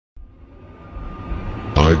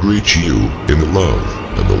I greet you in the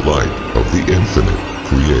love and the light of the infinite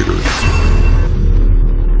Creator.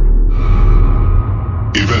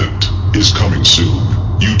 Event is coming soon.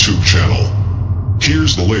 YouTube channel.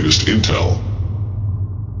 Here's the latest intel.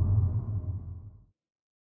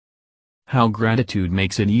 How gratitude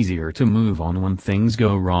makes it easier to move on when things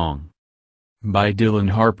go wrong. By Dylan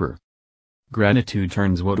Harper. Gratitude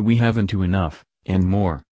turns what we have into enough, and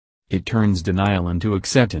more. It turns denial into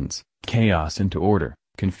acceptance, chaos into order,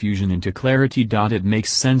 confusion into clarity. It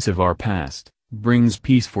makes sense of our past, brings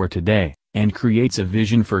peace for today, and creates a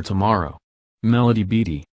vision for tomorrow. Melody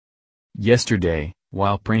Beattie. Yesterday,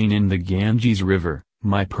 while praying in the Ganges River,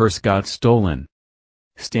 my purse got stolen.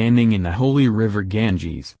 Standing in the holy river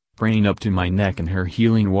Ganges, praying up to my neck in her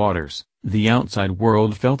healing waters, the outside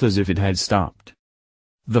world felt as if it had stopped.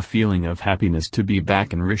 The feeling of happiness to be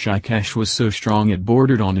back in Rishikesh was so strong it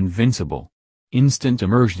bordered on invincible. Instant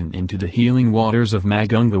immersion into the healing waters of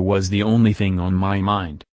Magunga was the only thing on my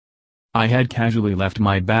mind. I had casually left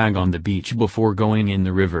my bag on the beach before going in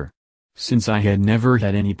the river. Since I had never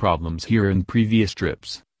had any problems here in previous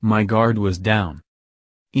trips, my guard was down.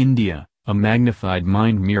 India, a magnified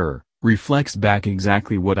mind mirror, reflects back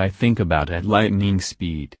exactly what I think about at lightning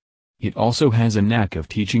speed. It also has a knack of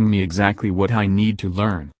teaching me exactly what I need to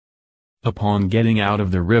learn. Upon getting out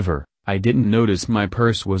of the river, I didn't notice my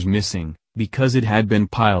purse was missing, because it had been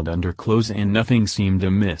piled under clothes and nothing seemed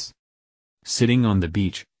amiss. Sitting on the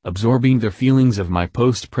beach, absorbing the feelings of my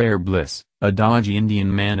post-prayer bliss, a dodgy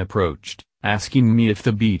Indian man approached, asking me if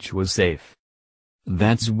the beach was safe.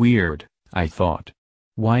 That's weird, I thought.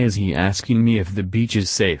 Why is he asking me if the beach is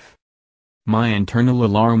safe? My internal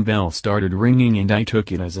alarm bell started ringing and I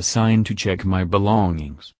took it as a sign to check my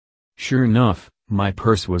belongings. Sure enough, my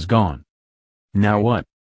purse was gone. Now what?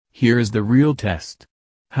 Here's the real test.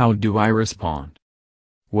 How do I respond?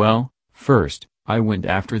 Well, first, I went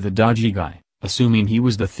after the dodgy guy, assuming he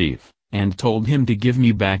was the thief, and told him to give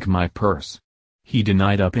me back my purse. He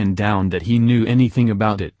denied up and down that he knew anything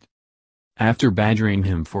about it. After badgering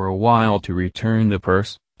him for a while to return the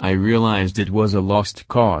purse, I realized it was a lost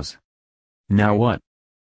cause. Now what?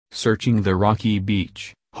 Searching the rocky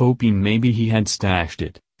beach, hoping maybe he had stashed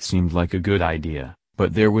it, seemed like a good idea,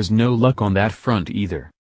 but there was no luck on that front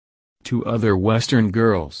either. Two other Western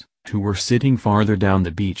girls, who were sitting farther down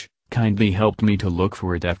the beach, kindly helped me to look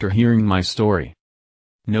for it after hearing my story.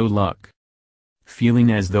 No luck.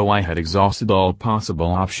 Feeling as though I had exhausted all possible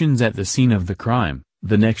options at the scene of the crime,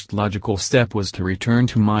 the next logical step was to return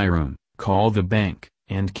to my room, call the bank,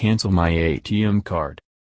 and cancel my ATM card.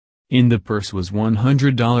 In the purse was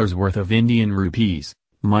 $100 worth of Indian rupees,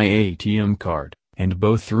 my ATM card, and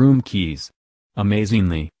both room keys.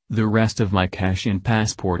 Amazingly, the rest of my cash and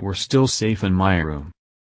passport were still safe in my room.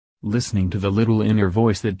 Listening to the little inner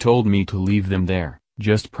voice that told me to leave them there,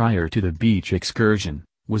 just prior to the beach excursion,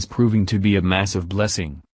 was proving to be a massive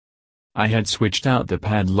blessing. I had switched out the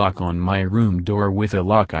padlock on my room door with a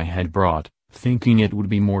lock I had brought, thinking it would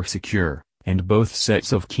be more secure, and both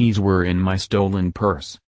sets of keys were in my stolen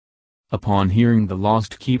purse. Upon hearing the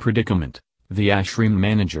lost key predicament, the ashram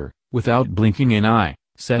manager, without blinking an eye,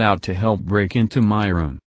 set out to help break into my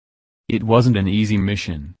room. It wasn't an easy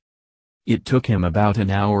mission. It took him about an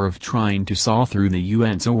hour of trying to saw through the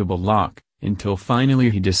unsolvable lock, until finally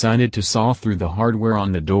he decided to saw through the hardware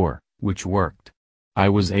on the door, which worked. I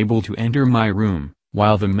was able to enter my room,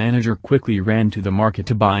 while the manager quickly ran to the market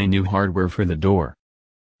to buy new hardware for the door.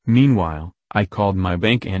 Meanwhile, I called my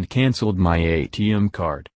bank and cancelled my ATM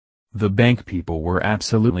card. The bank people were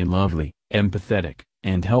absolutely lovely, empathetic,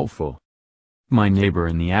 and helpful. My neighbor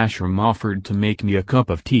in the ashram offered to make me a cup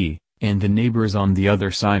of tea, and the neighbors on the other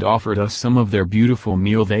side offered us some of their beautiful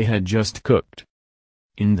meal they had just cooked.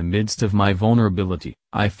 In the midst of my vulnerability,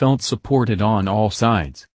 I felt supported on all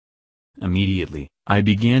sides. Immediately, I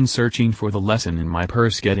began searching for the lesson in my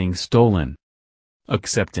purse getting stolen.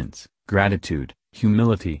 Acceptance, gratitude,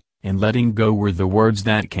 humility, and letting go were the words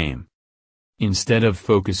that came. Instead of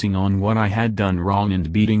focusing on what I had done wrong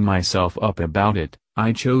and beating myself up about it,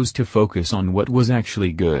 I chose to focus on what was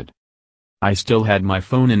actually good. I still had my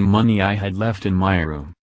phone and money I had left in my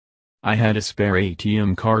room. I had a spare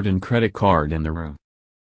ATM card and credit card in the room.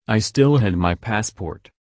 I still had my passport.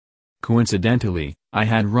 Coincidentally, I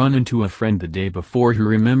had run into a friend the day before who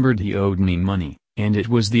remembered he owed me money, and it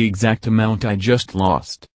was the exact amount I just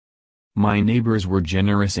lost. My neighbors were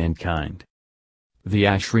generous and kind. The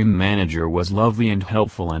ashram manager was lovely and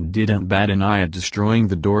helpful and didn't bat an eye at destroying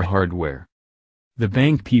the door hardware. The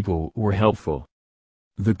bank people were helpful.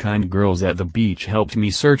 The kind girls at the beach helped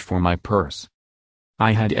me search for my purse.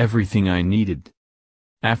 I had everything I needed.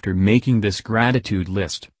 After making this gratitude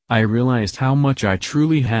list, I realized how much I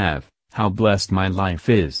truly have, how blessed my life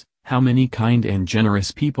is, how many kind and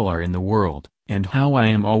generous people are in the world, and how I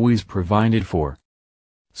am always provided for.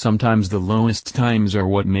 Sometimes the lowest times are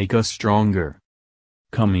what make us stronger.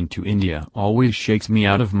 Coming to India always shakes me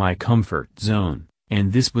out of my comfort zone,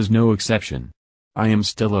 and this was no exception. I am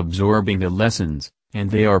still absorbing the lessons,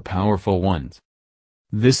 and they are powerful ones.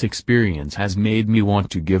 This experience has made me want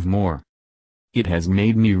to give more. It has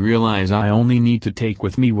made me realize I only need to take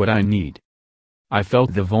with me what I need. I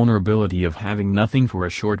felt the vulnerability of having nothing for a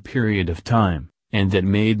short period of time, and that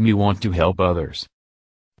made me want to help others.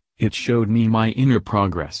 It showed me my inner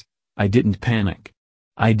progress. I didn't panic.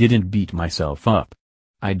 I didn't beat myself up.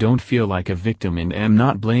 I don't feel like a victim and am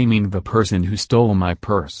not blaming the person who stole my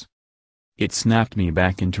purse. It snapped me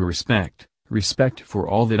back into respect for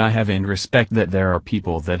all that I have and respect that there are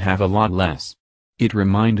people that have a lot less. It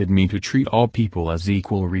reminded me to treat all people as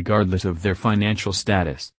equal regardless of their financial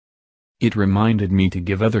status. It reminded me to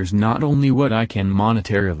give others not only what I can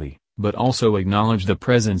monetarily, but also acknowledge the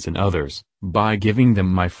presence in others, by giving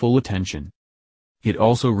them my full attention. It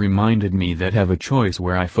also reminded me that I have a choice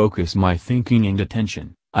where I focus my thinking and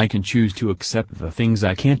attention. I can choose to accept the things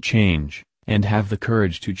I can't change, and have the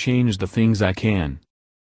courage to change the things I can.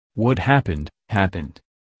 What happened, happened.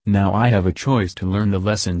 Now I have a choice to learn the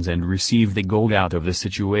lessons and receive the gold out of the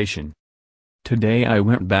situation. Today I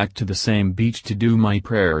went back to the same beach to do my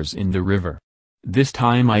prayers in the river. This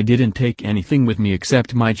time I didn't take anything with me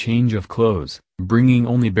except my change of clothes, bringing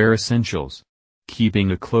only bare essentials. Keeping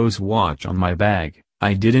a close watch on my bag,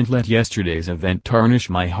 I didn't let yesterday's event tarnish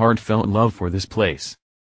my heartfelt love for this place.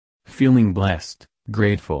 Feeling blessed,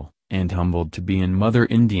 grateful, and humbled to be in Mother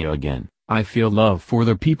India again, I feel love for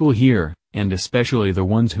the people here, and especially the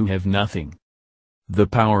ones who have nothing. The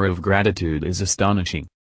power of gratitude is astonishing.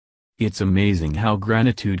 It's amazing how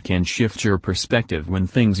gratitude can shift your perspective when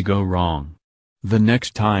things go wrong. The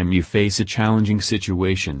next time you face a challenging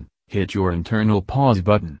situation, hit your internal pause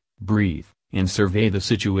button, breathe, and survey the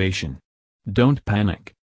situation. Don't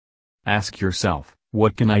panic. Ask yourself,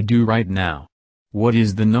 what can I do right now? What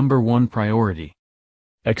is the number one priority?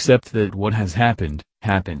 Accept that what has happened,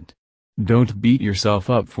 happened. Don't beat yourself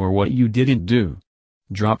up for what you didn't do.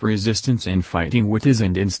 Drop resistance and fighting what is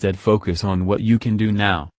and instead focus on what you can do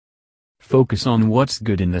now. Focus on what's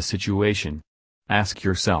good in the situation. Ask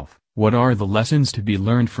yourself, what are the lessons to be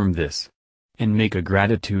learned from this? And make a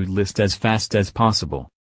gratitude list as fast as possible.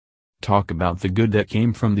 Talk about the good that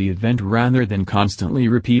came from the event rather than constantly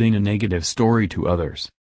repeating a negative story to others.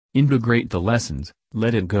 Integrate the lessons,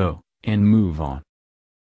 let it go, and move on.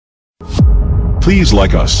 Please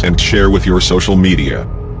like us and share with your social media.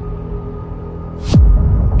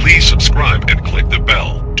 Please subscribe and click the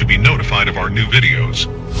bell to be notified of our new videos.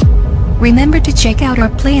 Remember to check out our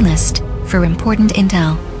playlist for important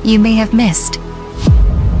intel you may have missed.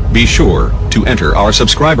 Be sure to enter our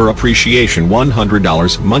subscriber appreciation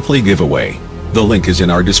 $100 monthly giveaway. The link is in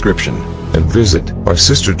our description. And visit our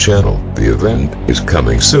sister channel. The event is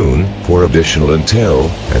coming soon for additional intel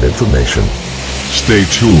and information. Stay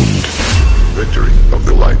tuned. Victory of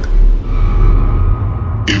the Light.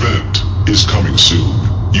 Event is coming soon.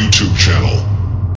 YouTube channel.